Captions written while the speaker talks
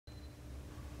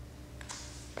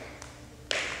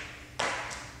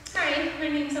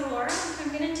name's Alora. I'm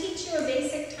going to teach you a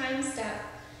basic time step.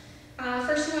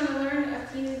 First you want to learn a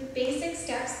few basic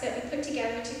steps that we put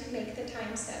together to make the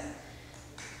time step.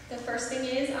 The first thing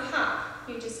is a hop.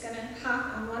 You're just going to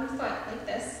hop on one foot like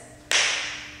this.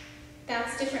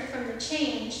 That's different from the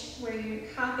change where you're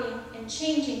hopping and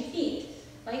changing feet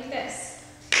like this.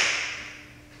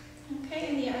 Okay,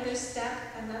 and the other step,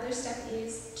 another step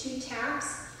is 2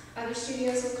 taps. Other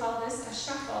studios will call this a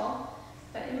shuffle,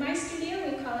 but in my studio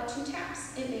we call it 2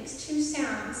 taps. It makes 2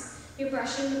 sounds. You're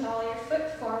brushing the ball of your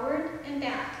foot forward and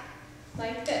back,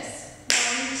 like this.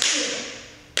 1,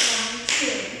 2, 1,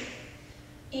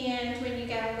 2. And when you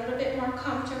get a little bit more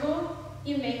comfortable,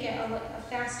 you make it a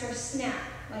faster snap,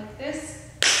 like this.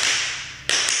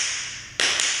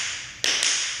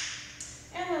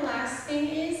 And the last thing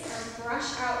is a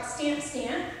brush out stamp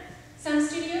stamp. Some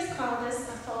studios call this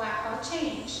a flat ball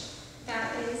change.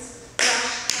 That is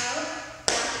brush out.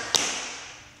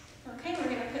 Okay, we're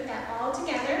going to put that all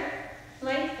together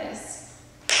like this.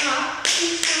 Hop,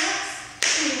 2 taps,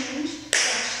 change,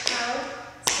 brush out,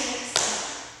 stamp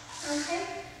step. Okay,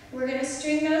 we're going to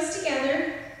string those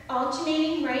together,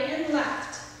 alternating right and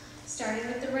left, starting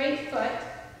with the right foot,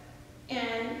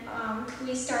 and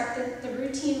we start the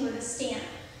routine with a stamp.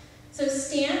 So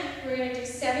stamp, we're going to do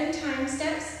 7 time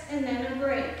steps and then a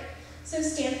break. So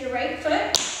stamp your right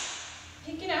foot,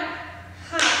 pick it up,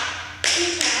 hop,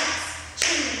 2 taps,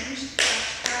 change,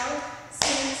 brush out,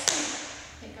 stamp, stamp.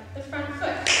 Pick up the front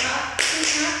foot, hop, 2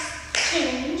 taps,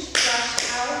 change,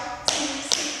 brush out, stamp,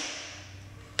 stamp.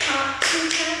 Hop, 2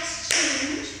 taps,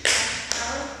 change, brush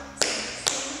out, stamp,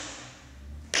 stamp.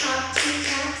 Hop, 2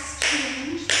 taps,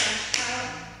 change, brush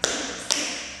out, stamp,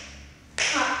 stamp.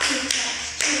 Hop, 2 taps,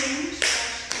 change,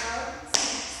 brush out,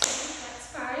 stamp, stamp. That's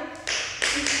 5.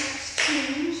 2 taps,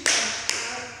 change, brush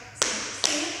out, stamp,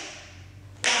 stamp.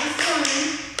 Last one.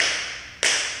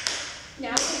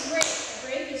 Now the break. The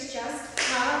break is just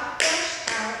hop, brush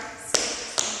out, stamp,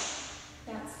 stamp.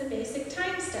 That's the basic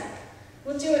time step.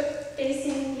 We'll do it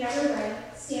facing the other way.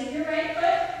 Stamp your right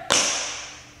foot.